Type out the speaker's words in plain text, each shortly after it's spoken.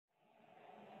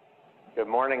Good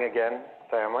morning again,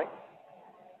 family.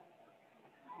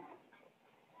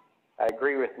 I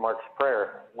agree with Mark's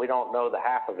prayer. We don't know the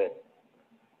half of it,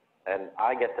 and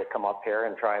I get to come up here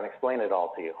and try and explain it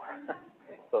all to you.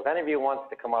 So if any of you wants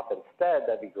to come up instead,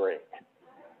 that'd be great.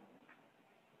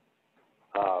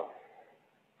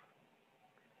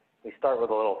 We start with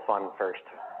a little fun first.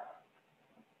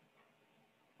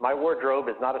 My wardrobe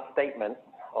is not a statement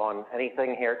on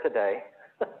anything here today.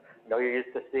 I know you're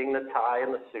used to seeing the tie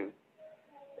and the suit.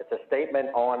 It's a statement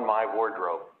on my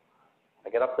wardrobe.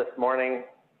 I get up this morning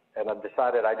and I've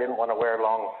decided I didn't want to wear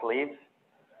long sleeves.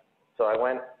 So I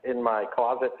went in my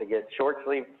closet to get short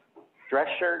sleeve dress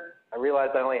shirt. I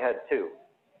realized I only had two.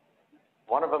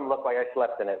 One of them looked like I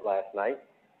slept in it last night.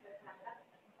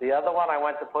 The other one I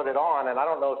went to put it on, and I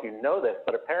don't know if you know this,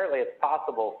 but apparently it's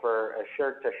possible for a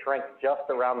shirt to shrink just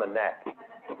around the neck.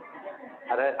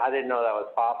 I didn't know that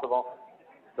was possible,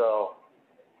 so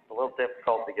it's a little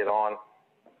difficult to get on.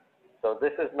 So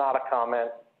this is not a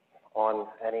comment on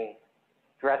any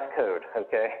dress code,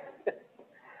 okay?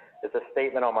 It's a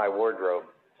statement on my wardrobe.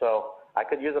 So I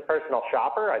could use a personal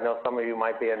shopper. I know some of you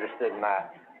might be interested in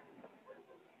that.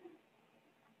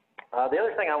 The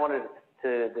other thing I wanted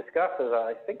to discuss is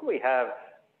I think we have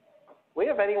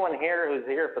anyone here who's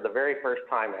here for the very first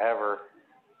time ever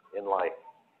in life.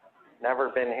 Never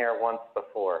been here once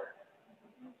before.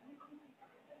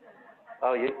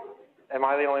 Oh, am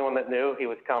I the only one that knew he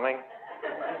was coming?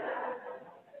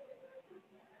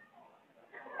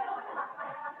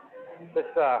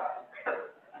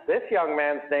 This young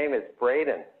man's name is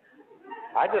Braden.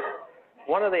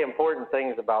 One of the important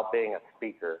things about being a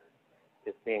speaker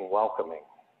is being welcoming.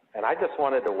 And I just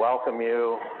wanted to welcome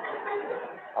you.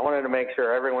 I wanted to make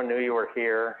sure everyone knew you were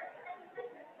here.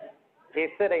 He's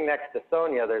sitting next to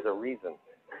Sonia. There's a reason.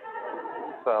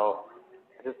 So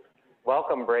just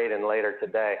welcome Braden later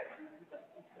today.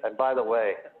 And by the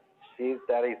way, she's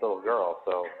Daddy's little girl,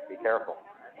 so be careful.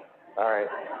 All right.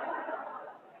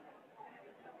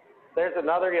 There's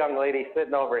another young lady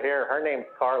sitting over here. Her name's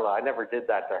Carla. I never did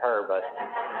that to her, but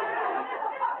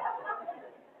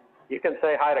you can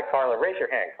say hi to Carla. Raise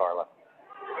your hand, Carla.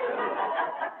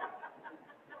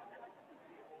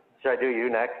 Should I do you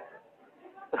next?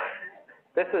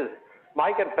 This is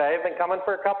Mike and Faye have been coming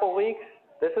for a couple weeks.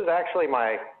 This is actually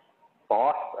my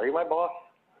boss. Are you my boss?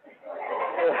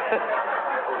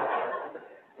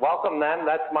 Welcome then.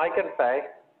 That's Mike and Faye.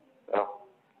 So,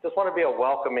 just want to be a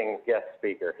welcoming guest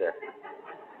speaker here.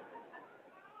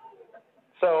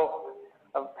 So,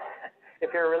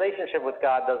 if your relationship with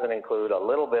God doesn't include a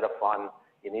little bit of fun,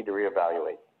 you need to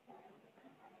reevaluate.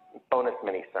 Bonus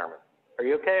mini sermon. Are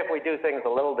you okay if we do things a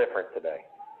little different today?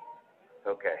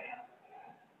 Okay.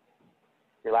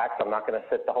 Relax, I'm not going to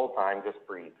sit the whole time, just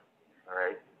breathe. All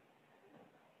right?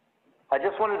 I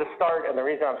just wanted to start, and the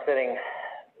reason I'm sitting,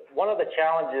 one of the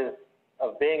challenges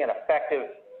of being an effective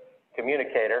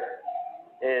communicator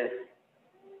is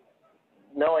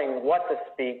knowing what to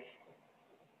speak,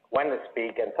 when to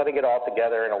speak, and putting it all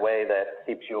together in a way that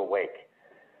keeps you awake.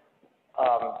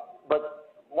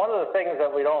 But one of the things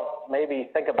that we don't maybe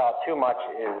think about too much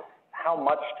is how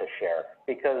much to share.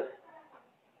 Because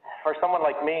for someone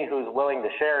like me who's willing to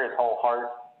share his whole heart,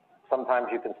 sometimes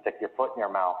you can stick your foot in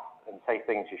your mouth and say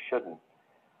things you shouldn't.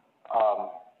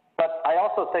 But I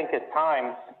also think at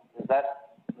times,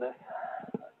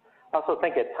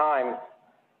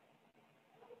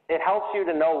 it helps you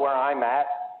to know where I'm at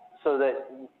so that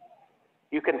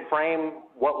you can frame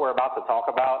what we're about to talk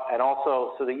about, and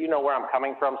also so that you know where I'm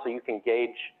coming from so you can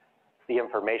gauge the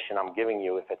information I'm giving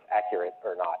you, if it's accurate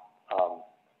or not.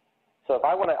 So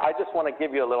I just want to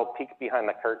give you a little peek behind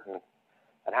the curtain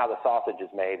and how the sausage is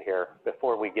made here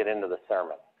before we get into the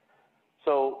sermon.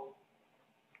 So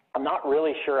I'm not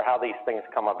really sure how these things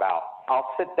come about. I'll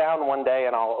sit down one day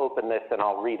and I'll open this and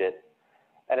I'll read it.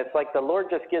 And it's like the Lord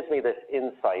just gives me this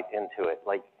insight into it.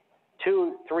 Like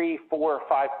 2, 3, 4,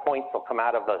 5 points will come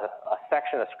out of a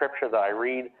section of scripture that I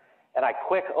read. And I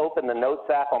quick open the notes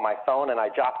app on my phone and I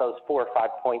jot those 4 or 5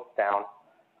 points down.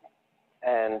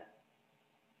 And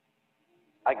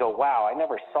I go, wow, I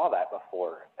never saw that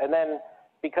before. And then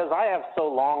because I have so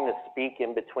long to speak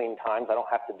in between times, I don't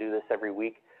have to do this every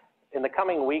week. In the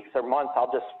coming weeks or months,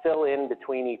 I'll just fill in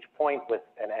between each point with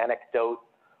an anecdote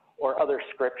or other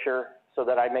scripture so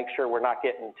that I make sure we're not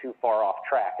getting too far off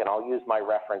track. And I'll use my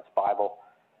reference Bible.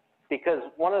 Because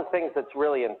one of the things that's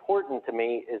really important to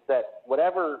me is that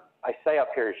whatever I say up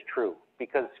here is true.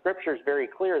 Because scripture is very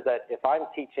clear that if I'm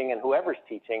teaching and whoever's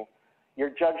teaching, you're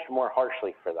judged more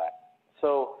harshly for that.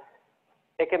 So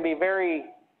it can be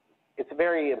it's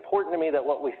very important to me that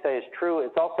what we say is true.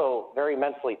 It's also very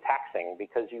mentally taxing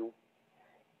because you're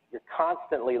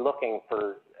constantly looking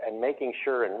for and making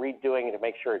sure and redoing to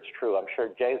make sure it's true. I'm sure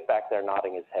Jay's back there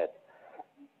nodding his head.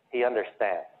 He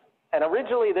understands. And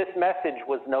originally this message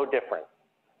was no different.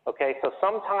 Okay, so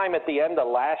sometime at the end of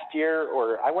last year,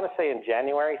 or I want to say in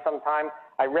January sometime,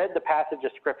 I read the passage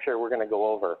of scripture we're going to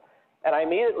go over. And I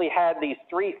immediately had these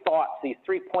three thoughts, these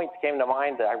 3 points came to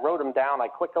mind. I wrote them down. I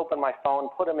quick opened my phone,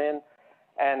 put them in,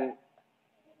 and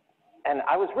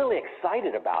I was really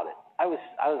excited about it. I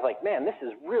was like, man, this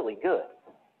is really good.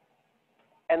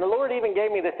 And the Lord even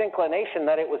gave me this inclination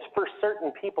that it was for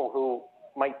certain people who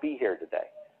might be here today.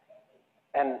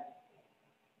 And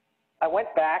I went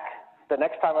back the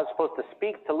next time I was supposed to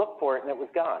speak to look for it, and it was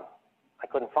gone. I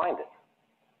couldn't find it.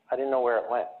 I didn't know where it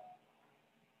went.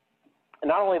 And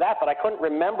not only that, but I couldn't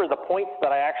remember the points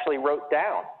that I actually wrote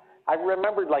down. I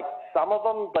remembered like some of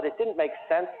them, but it didn't make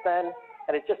sense then,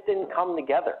 and it just didn't come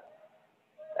together.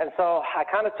 And so I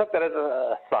kind of took that as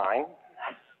a sign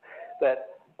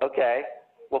that, okay,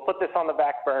 we'll put this on the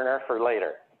back burner for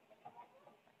later.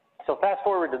 So fast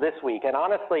forward to this week, and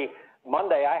honestly,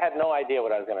 Monday I had no idea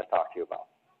what I was going to talk to you about.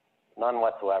 None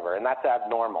whatsoever, and that's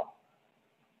abnormal.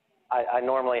 I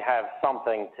normally have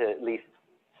something to at least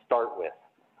start with.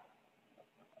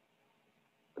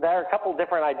 There are a couple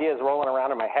different ideas rolling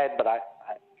around in my head, but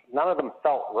none of them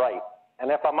felt right.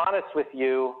 And if I'm honest with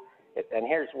you, and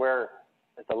here's where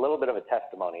it's a little bit of a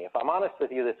testimony. If I'm honest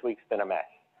with you, this week's been a mess.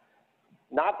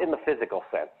 Not in the physical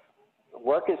sense.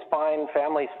 Work is fine,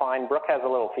 family's fine. Brooke has a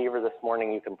little fever this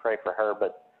morning. You can pray for her,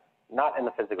 but not in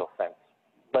the physical sense.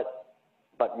 But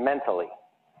mentally.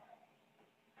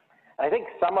 And I think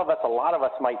some of us, a lot of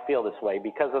us might feel this way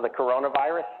because of the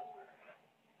coronavirus.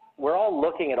 We're all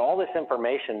looking at all this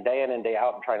information day in and day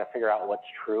out and trying to figure out what's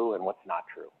true and what's not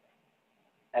true.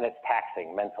 And it's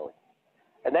taxing mentally.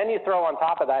 And then you throw on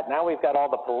top of that, now we've got all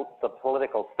the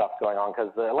political stuff going on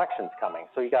because the election's coming.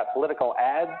 So you got political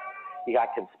ads, you got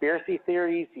conspiracy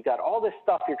theories, you got all this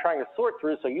stuff you're trying to sort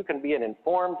through so you can be an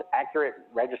informed, accurate,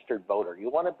 registered voter.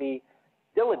 You want to be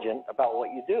diligent about what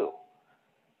you do.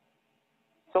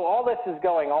 So all this is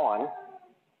going on,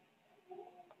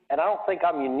 and I don't think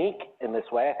I'm unique in this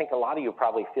way. I think a lot of you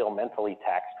probably feel mentally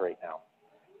taxed right now.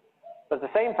 But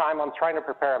at the same time, I'm trying to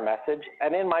prepare a message,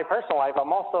 and in my personal life,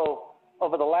 I'm also,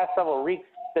 over the last several weeks,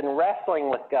 been wrestling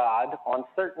with God on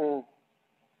certain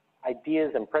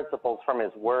ideas and principles from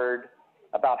His Word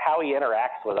about how He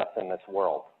interacts with us in this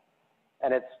world.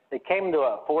 And it came to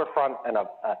a forefront and a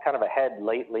kind of a head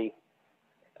lately.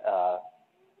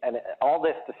 And all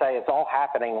this to say it's all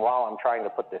happening while I'm trying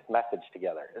to put this message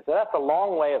together. So that's a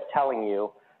long way of telling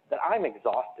you that I'm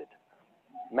exhausted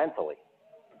mentally.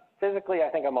 Physically, I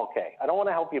think I'm okay. I don't want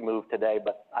to help you move today,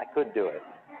 but I could do it.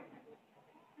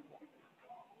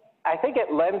 I think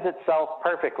it lends itself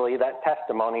perfectly, that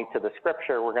testimony, to the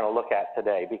scripture we're going to look at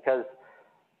today, because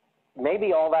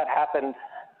maybe all that happened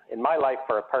in my life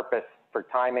for a purpose, for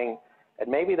timing, and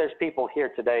maybe there's people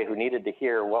here today who needed to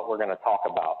hear what we're going to talk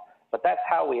about. But that's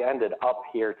how we ended up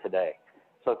here today.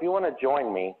 So if you want to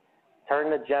join me, turn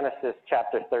to Genesis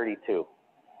chapter 32.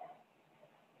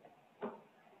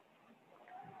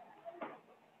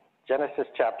 Genesis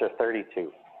chapter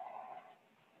 32.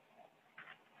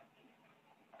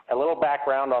 A little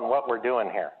background on what we're doing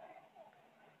here.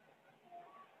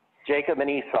 Jacob and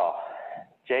Esau.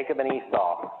 Jacob and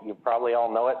Esau. You probably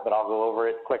all know it, but I'll go over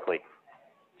it quickly.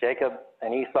 Jacob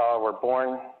and Esau were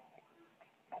born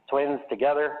twins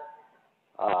together.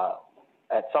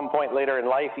 At some point later in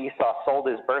life, Esau sold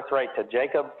his birthright to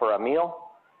Jacob for a meal.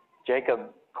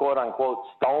 Jacob, quote unquote,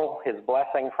 stole his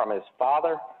blessing from his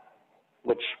father,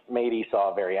 which made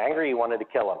Esau very angry. He wanted to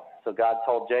kill him. So God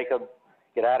told Jacob,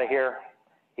 get out of here.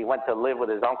 He went to live with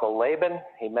his uncle Laban.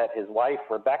 He met his wife,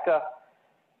 Rebekah.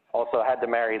 Also had to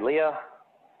marry Leah.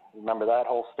 Remember that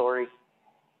whole story?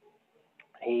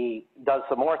 He does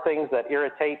some more things that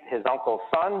irritate his uncle's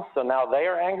sons, so now they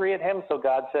are angry at him. So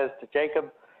God says to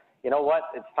Jacob, you know what?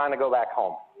 It's time to go back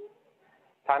home.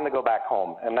 Time to go back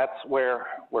home. And that's where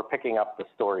we're picking up the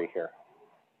story here.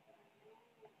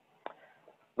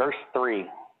 Verse 3,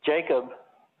 Jacob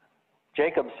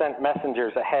sent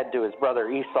messengers ahead to his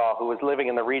brother Esau, who was living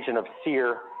in the region of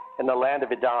Seir in the land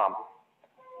of Edom.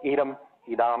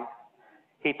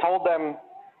 He told them,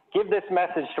 give this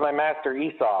message to my master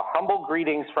Esau. Humble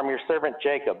greetings from your servant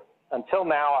Jacob. Until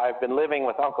now, I've been living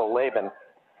with Uncle Laban.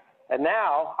 And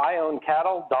now I own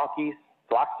cattle, donkeys,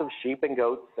 flocks of sheep and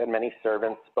goats, and many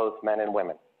servants, both men and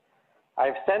women. I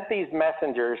have sent these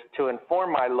messengers to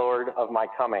inform my lord of my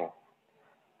coming,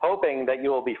 hoping that you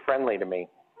will be friendly to me.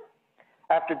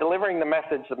 After delivering the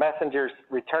message, the messengers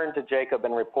returned to Jacob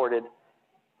and reported,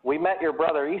 We met your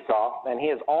brother Esau, and he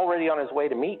is already on his way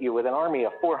to meet you with an army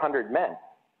of 400 men.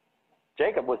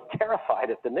 Jacob was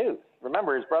terrified at the news.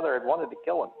 Remember, his brother had wanted to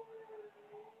kill him.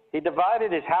 He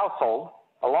divided his household,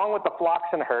 along with the flocks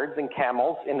and herds and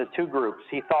camels, into two groups.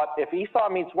 He thought, if Esau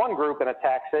meets one group and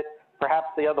attacks it, perhaps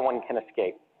the other one can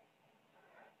escape.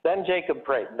 Then Jacob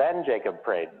prayed. Then Jacob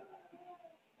prayed.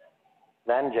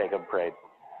 Then Jacob prayed.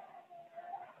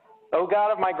 O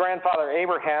God of my grandfather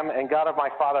Abraham and God of my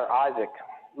father Isaac,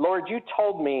 Lord, you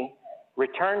told me,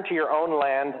 return to your own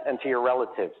land and to your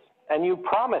relatives. And you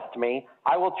promised me,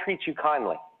 I will treat you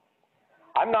kindly.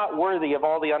 I'm not worthy of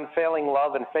all the unfailing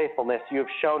love and faithfulness you have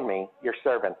shown me, your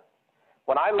servant.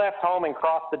 When I left home and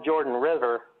crossed the Jordan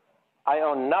River, I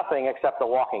owned nothing except a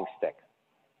walking stick.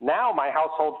 Now my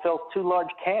household fills 2 large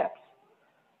camps.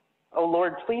 Oh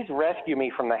Lord, please rescue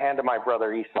me from the hand of my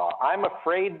brother Esau. I'm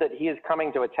afraid that he is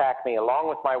coming to attack me along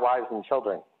with my wives and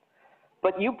children.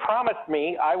 But you promised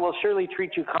me, I will surely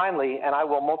treat you kindly, and I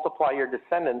will multiply your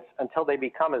descendants until they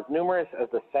become as numerous as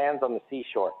the sands on the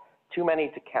seashore, too many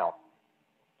to count.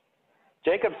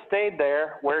 Jacob stayed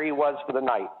there where he was for the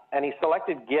night, and he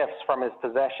selected gifts from his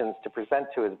possessions to present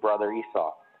to his brother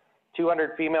Esau.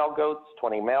 200 female goats,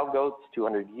 20 male goats,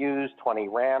 200 ewes, 20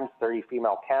 rams, 30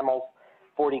 female camels,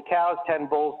 40 cows, 10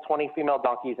 bulls, 20 female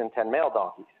donkeys, and 10 male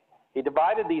donkeys. He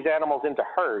divided these animals into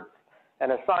herds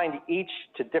and assigned each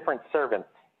to different servants.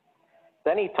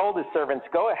 Then he told his servants,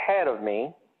 go ahead of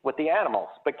me with the animals,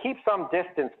 but keep some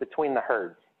distance between the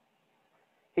herds.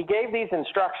 He gave these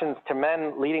instructions to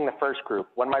men leading the first group.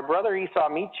 When my brother Esau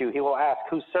meets you, he will ask,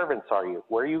 whose servants are you?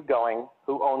 Where are you going?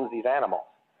 Who owns these animals?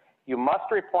 You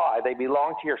must reply, they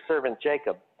belong to your servant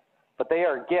Jacob, but they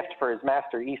are a gift for his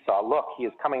master Esau. Look, he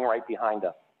is coming right behind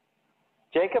us.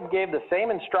 Jacob gave the same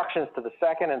instructions to the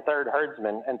second and third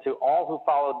herdsmen and to all who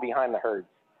followed behind the herds.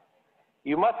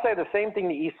 You must say the same thing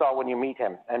to Esau when you meet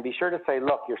him, and be sure to say,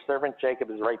 look, your servant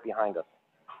Jacob is right behind us.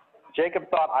 Jacob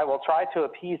thought, I will try to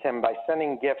appease him by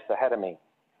sending gifts ahead of me.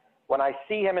 When I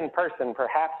see him in person,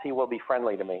 perhaps he will be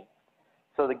friendly to me.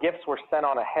 So the gifts were sent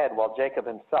on ahead while Jacob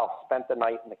himself spent the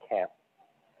night in the camp.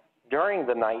 During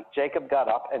the night, Jacob got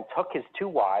up and took his 2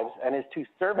 wives and his 2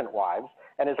 servant wives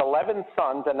and his 11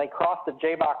 sons, and they crossed the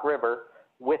Jabbok River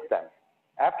with them.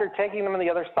 After taking them on the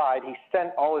other side, he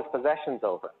sent all his possessions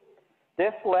over.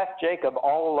 This left Jacob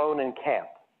all alone in camp.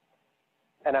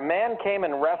 And a man came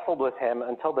and wrestled with him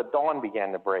until the dawn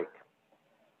began to break.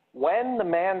 When the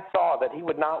man saw that he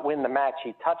would not win the match,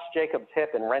 he touched Jacob's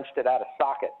hip and wrenched it out of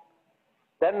socket.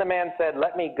 Then the man said,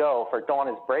 let me go, for dawn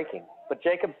is breaking. But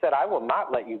Jacob said, I will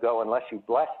not let you go unless you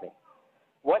bless me.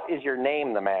 What is your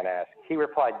name, the man asked. He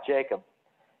replied, Jacob.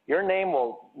 Your name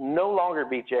will no longer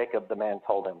be Jacob, the man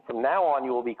told him. From now on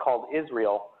you will be called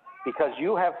Israel, because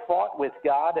you have fought with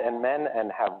God and men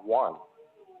and have won.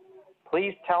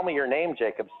 Please tell me your name,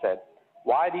 Jacob said.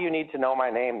 Why do you need to know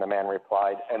my name, the man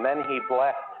replied. And then he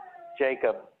blessed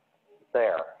Jacob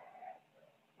there.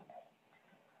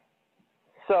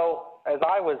 So as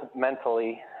I was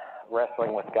mentally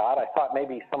wrestling with God, I thought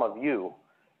maybe some of you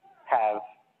have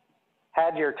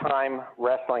had your time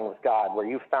wrestling with God where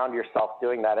you found yourself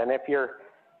doing that. And if you're,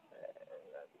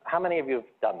 how many of you have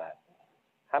done that?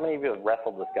 How many of you have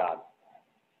wrestled with God?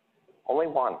 Only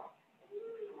 1.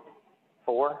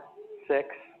 4, 6,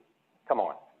 come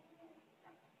on.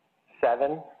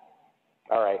 7.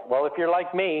 All right. Well, if you're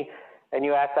like me and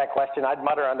you ask that question, I'd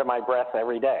mutter under my breath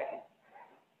every day.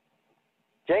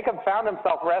 Jacob found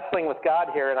himself wrestling with God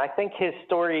here, and I think his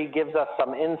story gives us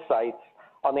some insights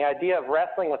on the idea of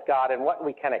wrestling with God and what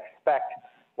we can expect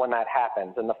when that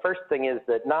happens. And the first thing is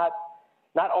that not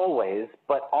always,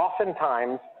 but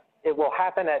oftentimes it will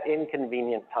happen at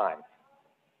inconvenient times.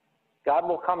 God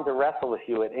will come to wrestle with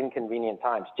you at inconvenient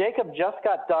times. Jacob just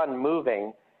got done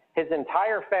moving his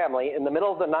entire family in the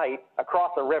middle of the night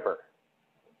across a river.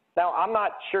 Now, I'm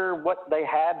not sure what they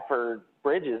had for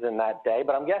bridges in that day,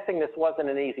 but I'm guessing this wasn't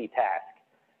an easy task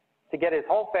to get his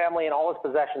whole family and all his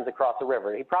possessions across the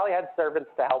river. He probably had servants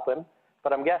to help him,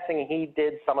 but I'm guessing he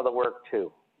did some of the work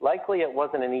too. Likely it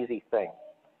wasn't an easy thing.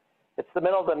 It's the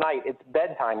middle of the night. It's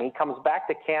bedtime. He comes back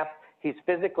to camp. He's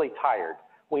physically tired.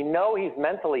 We know he's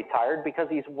mentally tired because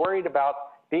he's worried about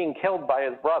being killed by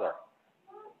his brother.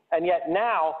 And yet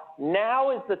now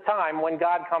is the time when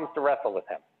God comes to wrestle with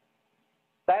him.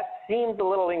 That seems a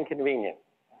little inconvenient.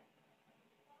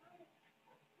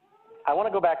 I want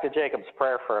to go back to Jacob's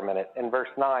prayer for a minute. In verse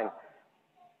 9,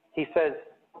 he says,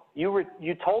 you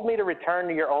told me to return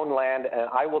to your own land, and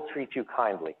I will treat you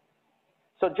kindly.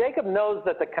 So Jacob knows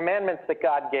that the commandments that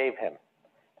God gave him,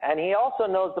 and he also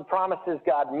knows the promises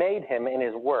God made him in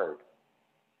his word.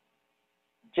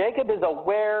 Jacob is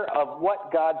aware of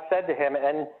what God said to him,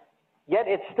 and yet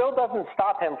it still doesn't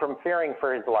stop him from fearing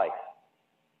for his life.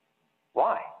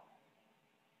 Why?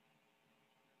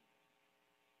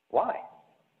 Why?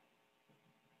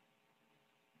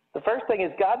 The first thing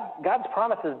is God's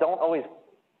promises don't always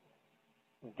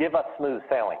give us smooth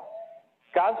sailing.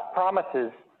 God's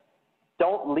promises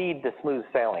don't lead to smooth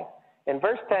sailing. In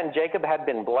verse 10, Jacob had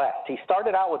been blessed. He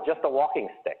started out with just a walking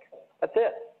stick. That's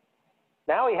it.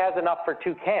 Now he has enough for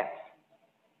 2 camps.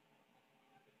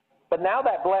 But now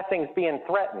that blessing's being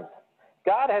threatened.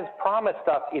 God has promised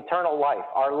us eternal life.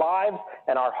 Our lives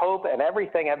and our hope and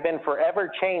everything have been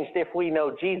forever changed if we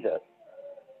know Jesus.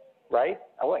 Right?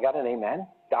 Oh, I got an amen.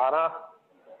 Donna.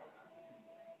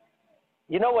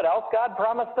 You know what else God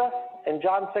promised us in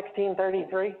John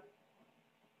 16:33?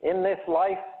 In this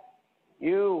life,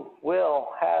 you will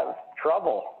have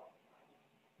trouble.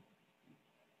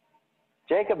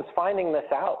 Jacob's finding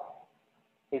this out.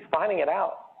 He's finding it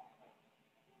out.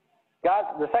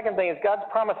 The second thing is God's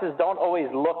promises don't always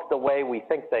look the way we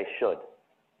think they should.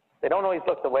 They don't always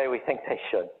look the way we think they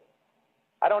should.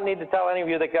 I don't need to tell any of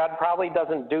you that God probably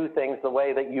doesn't do things the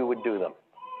way that you would do them.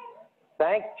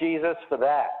 Thank Jesus for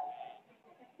that.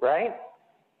 Right?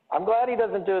 I'm glad he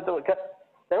doesn't do it the way, because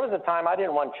there was a time I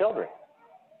didn't want children.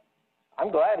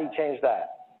 I'm glad he changed that.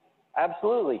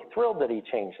 Absolutely thrilled that he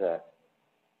changed that.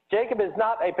 Jacob is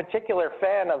not a particular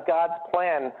fan of God's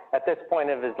plan at this point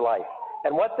of his life.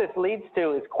 And what this leads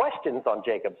to is questions on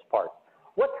Jacob's part.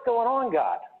 What's going on,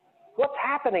 God? What's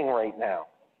happening right now?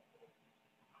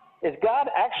 Is God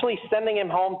actually sending him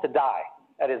home to die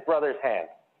at his brother's hand?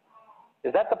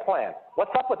 Is that the plan?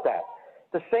 What's up with that?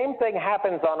 The same thing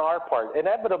happens on our part.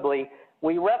 Inevitably,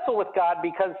 we wrestle with God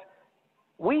because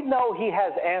we know he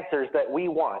has answers that we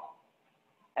want,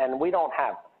 and we don't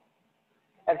have them.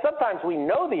 And sometimes we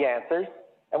know the answers,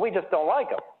 and we just don't like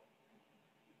them.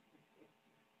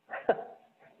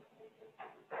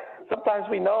 Sometimes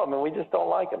we know them, and we just don't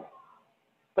like them.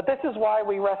 But this is why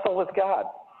we wrestle with God.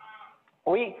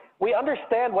 We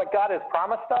understand what God has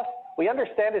promised us. We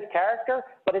understand his character,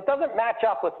 but it doesn't match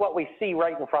up with what we see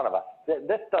right in front of us.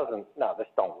 This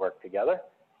don't work together.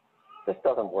 This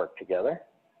doesn't work together.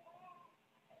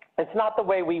 It's not the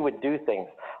way we would do things.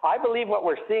 I believe what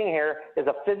we're seeing here is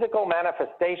a physical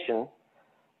manifestation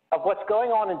of what's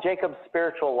going on in Jacob's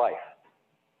spiritual life,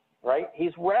 right?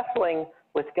 He's wrestling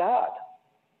with God.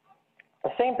 The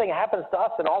same thing happens to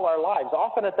us in all our lives,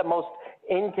 often at the most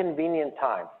inconvenient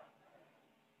times.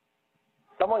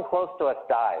 Someone close to us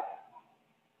dies,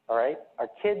 all right? Our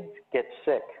kids get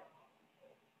sick.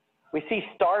 We see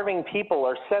starving people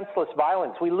or senseless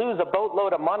violence. We lose a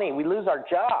boatload of money. We lose our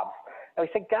jobs. And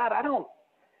we say, God,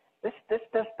 this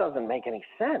doesn't make any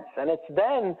sense. And it's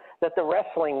then that the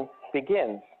wrestling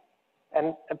begins.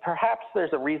 And perhaps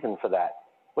there's a reason for that,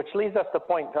 which leads us to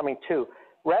point coming 2.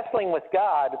 Wrestling with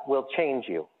God will change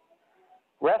you.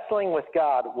 Wrestling with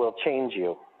God will change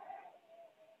you.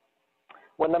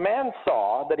 When the man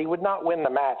saw that he would not win the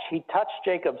match, he touched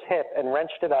Jacob's hip and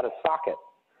wrenched it out of socket.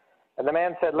 And the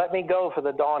man said, let me go, for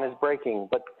the dawn is breaking.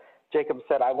 But Jacob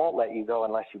said, I won't let you go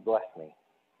unless you bless me.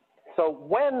 So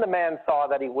when the man saw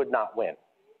that he would not win,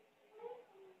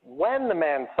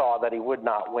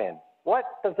 what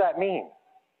does that mean?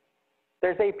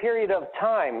 There's a period of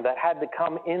time that had to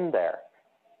come in there.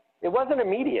 It wasn't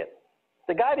immediate.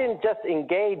 The guy didn't just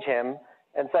engage him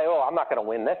and say, oh, I'm not going to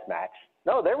win this match.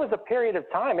 No, there was a period of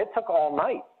time. It took all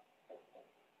night.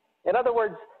 In other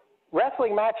words,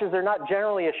 wrestling matches are not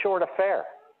generally a short affair.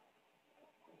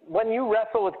 When you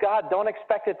wrestle with God, don't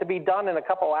expect it to be done in a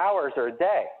couple hours or a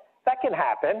day. That can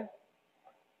happen.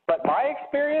 But my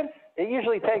experience, it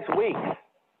usually takes weeks.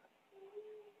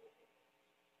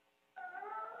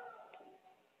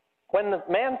 When the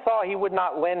man saw he would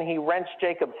not win, he wrenched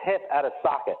Jacob's hip out of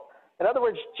socket. In other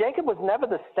words, Jacob was never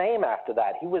the same after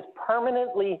that. He was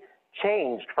permanently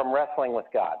changed from wrestling with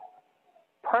God.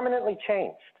 Permanently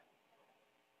changed.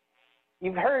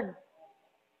 You've heard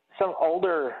some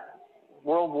older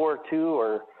World War II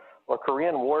or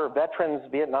Korean War veterans,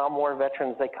 Vietnam War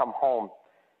veterans, they come home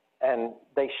and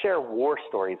they share war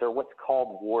stories, or what's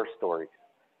called war stories.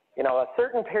 You know, a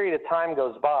certain period of time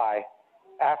goes by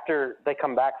after they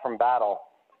come back from battle,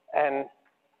 and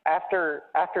after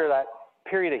that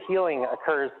period of healing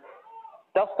occurs,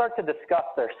 they'll start to discuss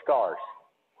their scars,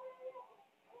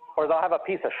 or they'll have a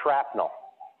piece of shrapnel,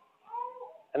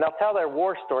 and they'll tell their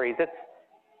war stories.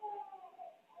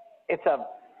 It's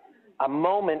a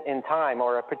moment in time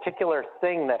or a particular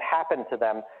thing that happened to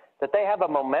them that they have a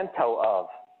memento of.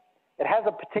 It has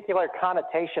a particular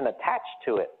connotation attached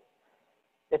to it.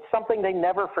 It's something they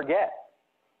never forget.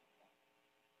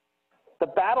 The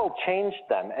battle changed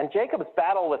them, and Jacob's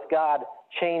battle with God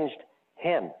changed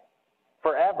him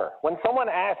forever. When someone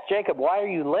asks Jacob, why are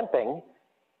you limping?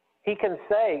 He can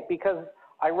say, because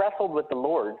I wrestled with the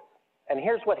Lord, and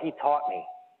here's what he taught me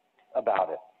about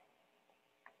it.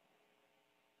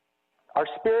 Our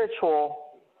spiritual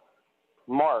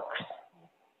marks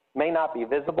may not be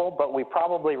visible, but we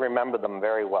probably remember them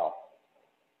very well.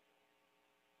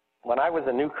 When I was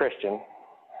a new Christian,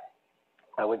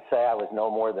 I would say I was no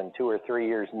more than 2 or 3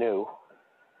 years new,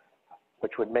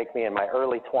 which would make me in my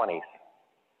early 20s.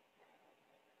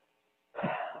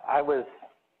 I was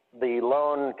the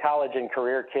lone college and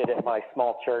career kid at my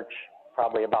small church,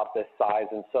 probably about this size,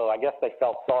 and so I guess they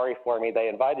felt sorry for me. They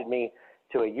invited me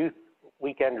to a youth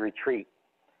weekend retreat.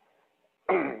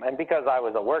 And because I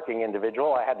was a working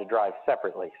individual, I had to drive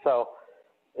separately. So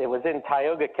it was in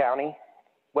Tioga County,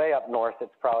 way up north.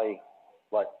 It's probably,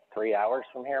 3 hours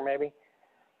from here maybe?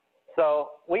 So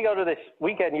we go to this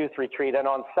weekend youth retreat, and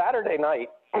on Saturday night,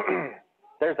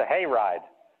 there's a hay ride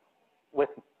with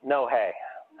no hay.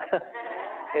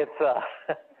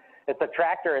 It's a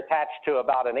tractor attached to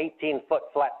about an 18-foot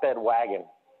flatbed wagon.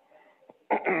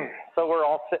 So we're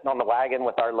all sitting on the wagon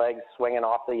with our legs swinging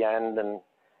off the end and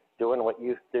doing what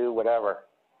youth do, whatever.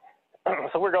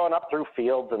 So we're going up through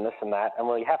fields and this and that, and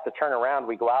when we have to turn around,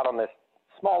 we go out on this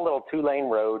small little 2-lane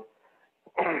road.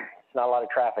 It's not a lot of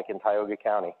traffic in Tioga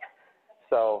County.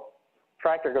 So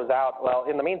tractor goes out. Well,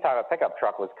 in the meantime, a pickup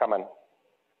truck was coming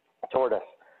toward us.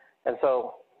 And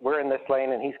so we're in this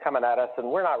lane, and he's coming at us, and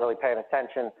we're not really paying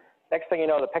attention. Next thing you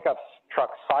know, the pickup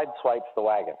truck sideswipes the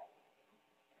wagon.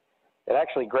 It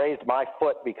actually grazed my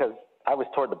foot because I was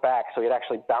toward the back, so it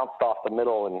actually bounced off the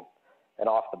middle and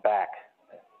off the back.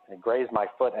 It grazed my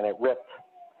foot, and it ripped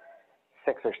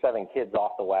 6 or 7 kids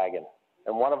off the wagon.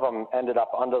 And one of them ended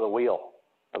up under the wheel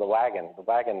of the wagon.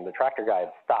 The tractor guy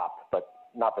had stopped, but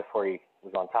not before he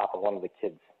was on top of one of the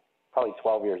kids, probably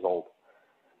 12 years old.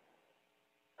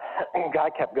 And the guy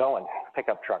kept going. The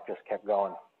pickup truck just kept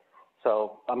going.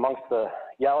 So amongst the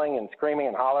yelling and screaming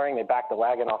and hollering, they backed the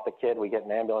wagon off the kid. We get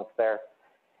an ambulance there.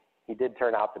 He did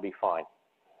turn out to be fine.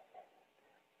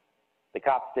 The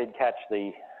cops did catch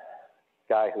the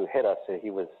guy who hit us.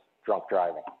 He was drunk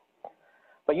driving.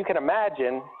 But you can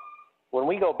imagine when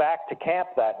we go back to camp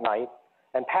that night,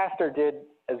 and Pastor did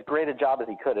as great a job as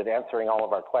he could at answering all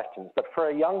of our questions. But for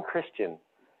a young Christian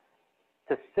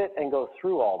to sit and go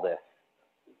through all this,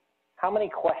 how many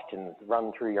questions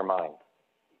run through your mind,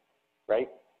 right?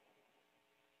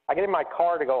 I get in my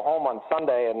car to go home on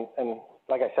Sunday, and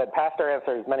like I said, Pastor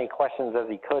answered as many questions as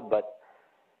he could, but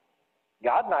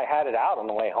God and I had it out on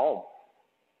the way home.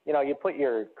 You know, you put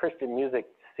your Christian music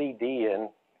CD in,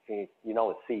 you know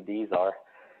what CDs are,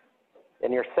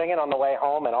 and you're singing on the way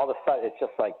home, and all of a sudden it's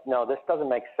just like, no, this doesn't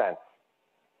make sense.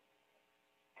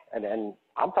 And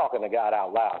I'm talking to God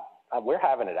out loud. We're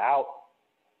having it out,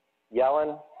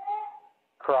 yelling,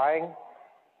 crying.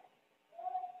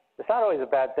 It's not always a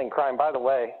bad thing, crying. By the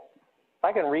way, if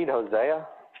I can read Hosea.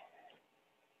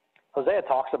 Hosea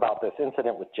talks about this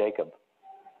incident with Jacob.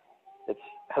 It's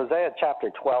Hosea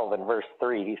chapter 12 and verse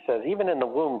 3. He says, even in the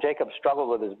womb, Jacob struggled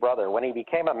with his brother. When he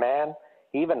became a man,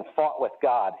 he even fought with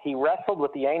God. He wrestled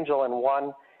with the angel and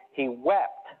won. He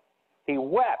wept. He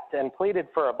wept and pleaded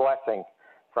for a blessing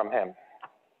from him.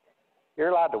 You're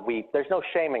allowed to weep. There's no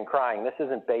shame in crying. This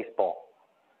isn't baseball.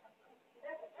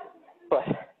 But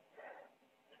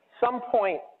some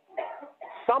point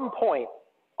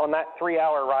on that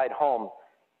 3-hour ride home,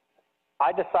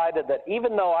 I decided that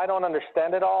even though I don't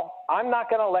understand it all, I'm not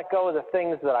going to let go of the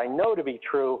things that I know to be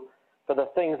true for the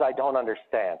things I don't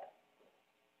understand.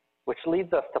 Which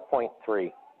leads us to point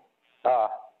 3.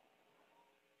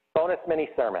 Bonus mini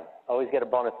sermon. Always get a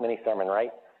bonus mini sermon,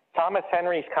 right? Thomas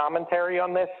Henry's commentary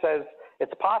on this says,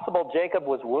 it's possible Jacob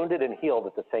was wounded and healed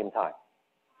at the same time.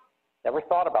 Never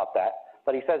thought about that.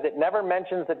 But he says it never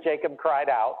mentions that Jacob cried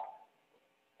out.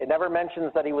 It never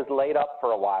mentions that he was laid up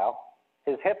for a while.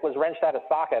 His hip was wrenched out of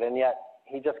socket, and yet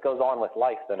he just goes on with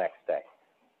life the next day.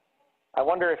 I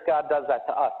wonder if God does that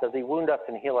to us. Does he wound us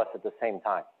and heal us at the same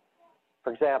time?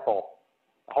 For example,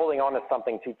 holding on to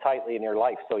something too tightly in your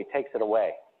life, so he takes it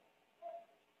away.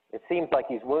 It seems like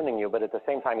he's wounding you, but at the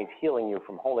same time he's healing you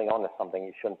from holding on to something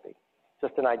you shouldn't be.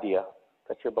 Just an idea.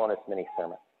 That's your bonus mini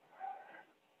sermon.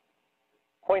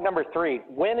 Point number 3,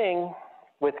 winning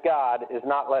with God is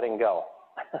not letting go.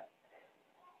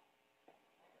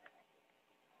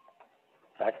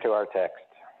 Back to our text.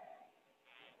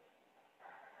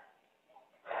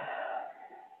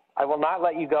 I will not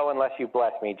let you go unless you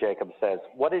bless me, Jacob says.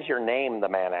 What is your name, the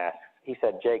man asks. He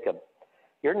said, Jacob.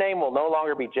 Your name will no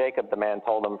longer be Jacob, the man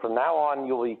told him. From now on,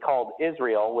 you will be called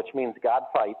Israel, which means God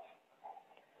fights.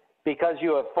 because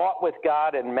you have fought with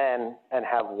God and men and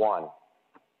have won.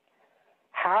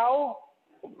 How,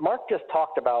 Mark just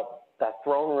talked about the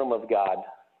throne room of God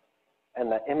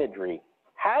and the imagery.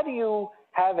 How do you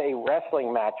have a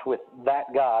wrestling match with that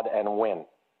God and win?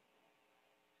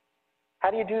 How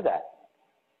do you do that?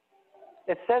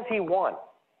 It says he won.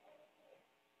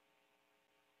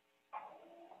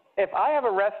 If I have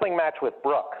a wrestling match with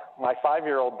Brooke, my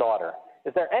 5-year-old daughter,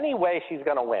 is there any way she's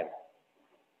going to win?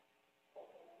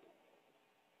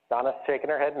 Donna's shaking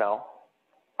her head no.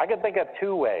 I can think of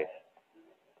 2 ways.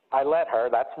 I let her,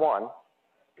 that's one.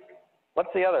 What's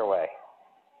the other way?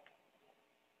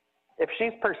 If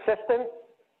she's persistent,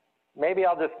 maybe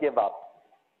I'll just give up.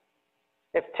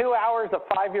 If 2 hours of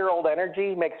 5-year-old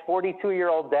energy makes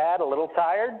 42-year-old dad a little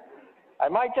tired, I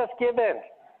might just give in,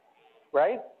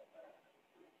 right?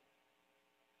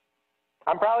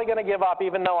 I'm probably going to give up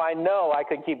even though I know I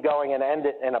could keep going and end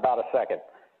it in about a second.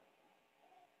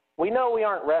 We know we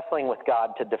aren't wrestling with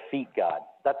God to defeat God.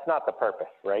 That's not the purpose,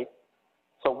 right?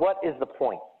 So what is the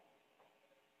point?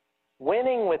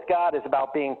 Winning with God is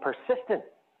about being persistent.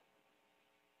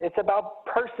 It's about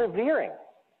persevering.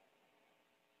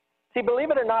 See, believe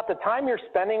it or not, the time you're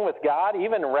spending with God,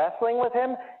 even wrestling with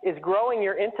him, is growing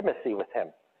your intimacy with him,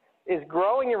 is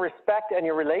growing your respect and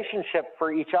your relationship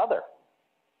for each other.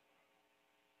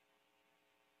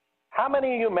 How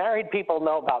many of you married people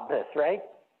know about this, right?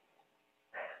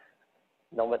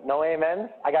 No amens?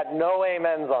 I got no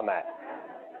amens on that.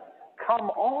 Come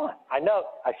on. I know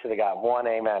I should have got 1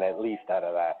 amen at least out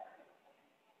of that.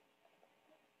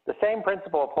 The same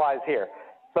principle applies here.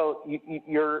 So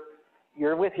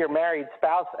you're with your married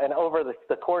spouse, and over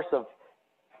the course of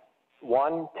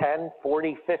 1, 10,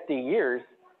 40, 50 years,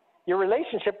 your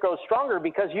relationship grows stronger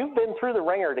because you've been through the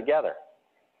ringer together.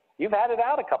 You've had it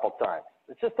out a couple times.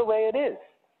 It's just the way it is.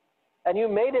 And you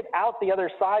made it out the other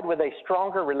side with a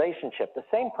stronger relationship. The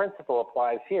same principle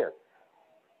applies here.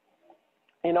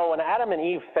 You know, when Adam and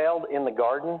Eve failed in the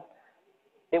garden,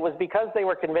 it was because they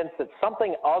were convinced that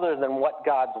something other than what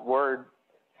God's word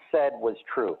said was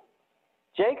true.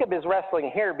 Jacob is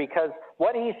wrestling here because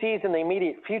what he sees in the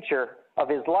immediate future of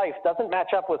his life doesn't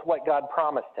match up with what God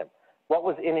promised him, what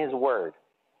was in his word.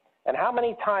 And how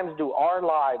many times do our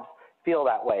lives feel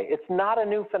that way? It's not a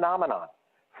new phenomenon.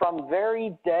 From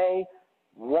very day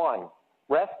one,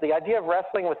 the idea of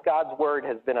wrestling with God's word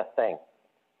has been a thing.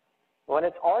 When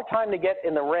it's our time to get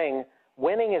in the ring,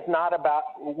 winning is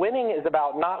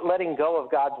about not letting go of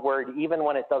God's word even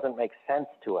when it doesn't make sense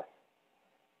to us.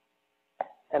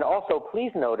 And also,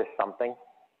 please notice something.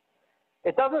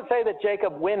 It doesn't say that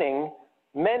Jacob winning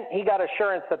meant he got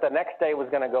assurance that the next day was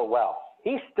going to go well.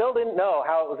 He still didn't know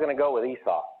how it was going to go with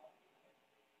Esau.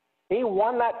 He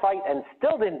won that fight and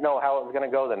still didn't know how it was going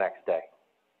to go the next day.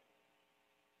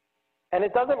 And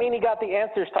it doesn't mean he got the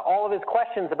answers to all of his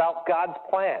questions about God's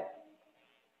plan.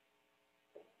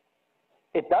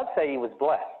 It does say he was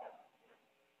blessed.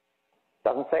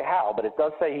 Doesn't say how, but it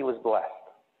does say he was blessed.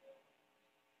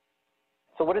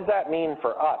 So what does that mean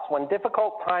for us? When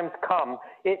difficult times come,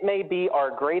 it may be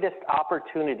our greatest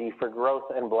opportunity for growth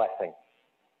and blessing,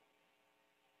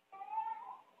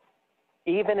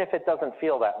 even if it doesn't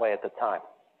feel that way at the time.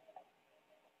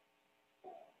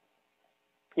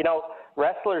 You know,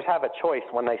 wrestlers have a choice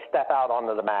when they step out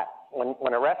onto the mat.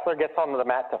 When a wrestler gets onto the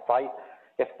mat to fight,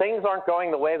 if things aren't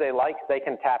going the way they like, they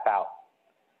can tap out.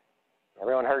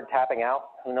 Everyone heard tapping out?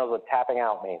 Who knows what tapping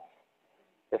out means?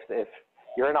 If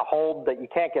you're in a hold that you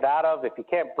can't get out of, if you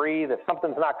can't breathe, if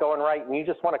something's not going right and you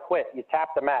just want to quit, you tap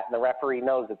the mat and the referee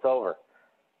knows it's over.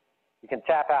 You can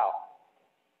tap out.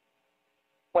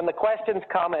 When the questions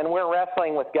come and we're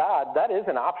wrestling with God, that is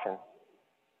an option.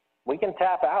 We can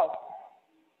tap out.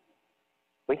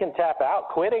 We can tap out.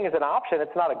 Quitting is an option.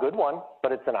 It's not a good one,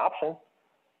 but it's an option.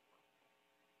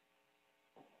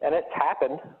 And it's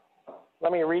happened.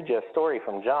 Let me read you a story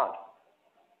from John.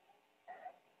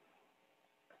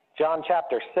 John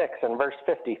chapter 6 and verse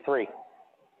 53.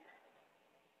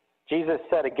 Jesus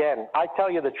said again, I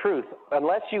tell you the truth,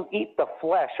 unless you eat the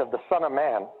flesh of the Son of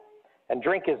Man and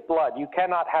drink his blood, you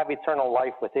cannot have eternal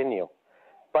life within you.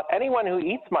 But anyone who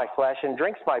eats my flesh and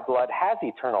drinks my blood has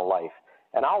eternal life,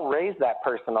 and I'll raise that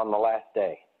person on the last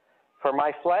day. For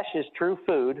my flesh is true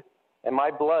food, and my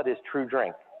blood is true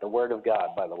drink. The word of God,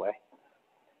 by the way.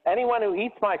 Anyone who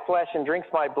eats my flesh and drinks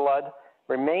my blood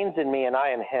remains in me, and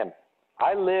I in him.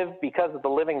 I live because of the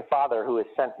living Father who has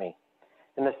sent me.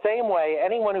 In the same way,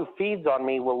 anyone who feeds on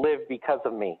me will live because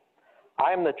of me.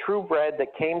 I am the true bread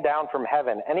that came down from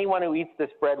heaven. Anyone who eats this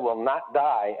bread will not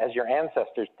die as your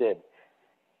ancestors did,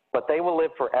 but they will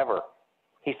live forever.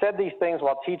 He said these things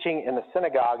while teaching in the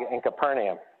synagogue in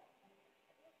Capernaum.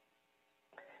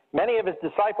 Many of his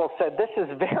disciples said, this is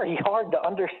very hard to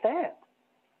understand.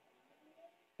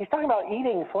 He's talking about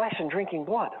eating flesh and drinking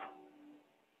blood.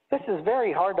 This is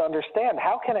very hard to understand.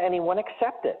 How can anyone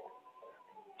accept it?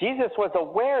 Jesus was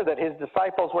aware that his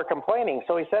disciples were complaining,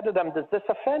 so he said to them, does this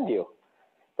offend you?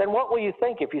 Then what will you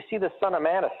think if you see the Son of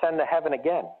Man ascend to heaven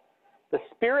again? The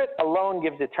Spirit alone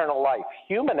gives eternal life.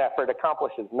 Human effort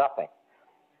accomplishes nothing.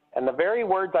 And the very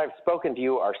words I've spoken to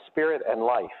you are spirit and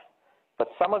life. But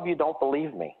some of you don't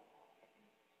believe me.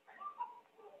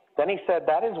 Then he said,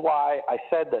 that is why I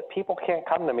said that people can't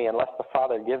come to me unless the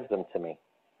Father gives them to me.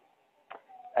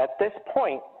 At this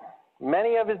point,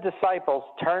 many of his disciples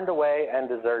turned away and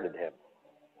deserted him.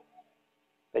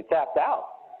 They tapped out.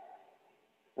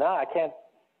 No, I can't.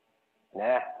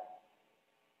 Nah.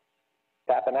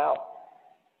 Tapping out.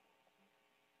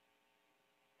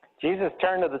 Jesus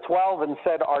turned to the 12 and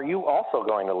said, are you also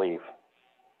going to leave?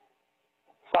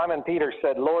 Simon Peter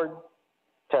said, Lord,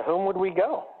 to whom would we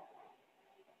go?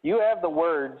 You have the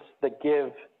words that give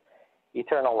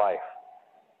eternal life.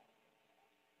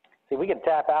 See, we can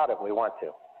tap out if we want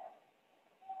to.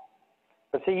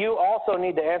 But see, you also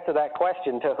need to answer that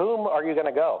question, to whom are you going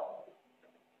to go?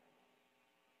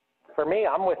 For me,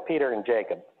 I'm with Peter and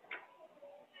Jacob.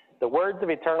 The words of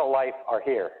eternal life are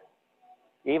here,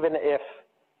 even if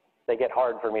they get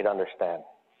hard for me to understand.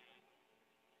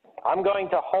 I'm going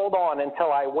to hold on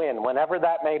until I win, whenever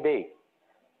that may be.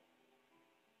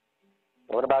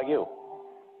 What about you?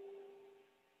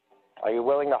 Are you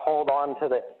willing to hold on to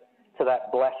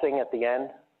that blessing at the end?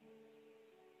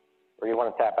 Or you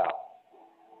want to tap out?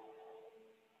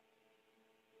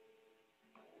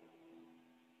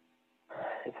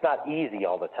 It's not easy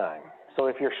all the time. So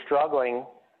if you're struggling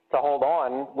to hold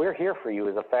on, we're here for you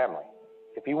as a family.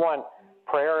 If you want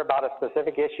prayer about a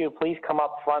specific issue, please come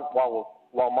up front while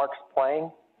Mark's playing.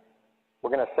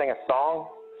 We're going to sing a song.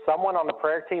 Someone on the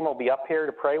prayer team will be up here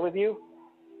to pray with you.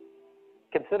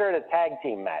 Consider it a tag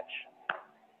team match.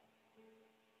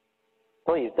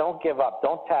 Please, don't give up.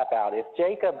 Don't tap out. If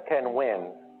Jacob can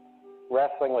win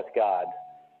wrestling with God,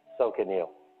 so can you,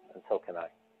 and so can I.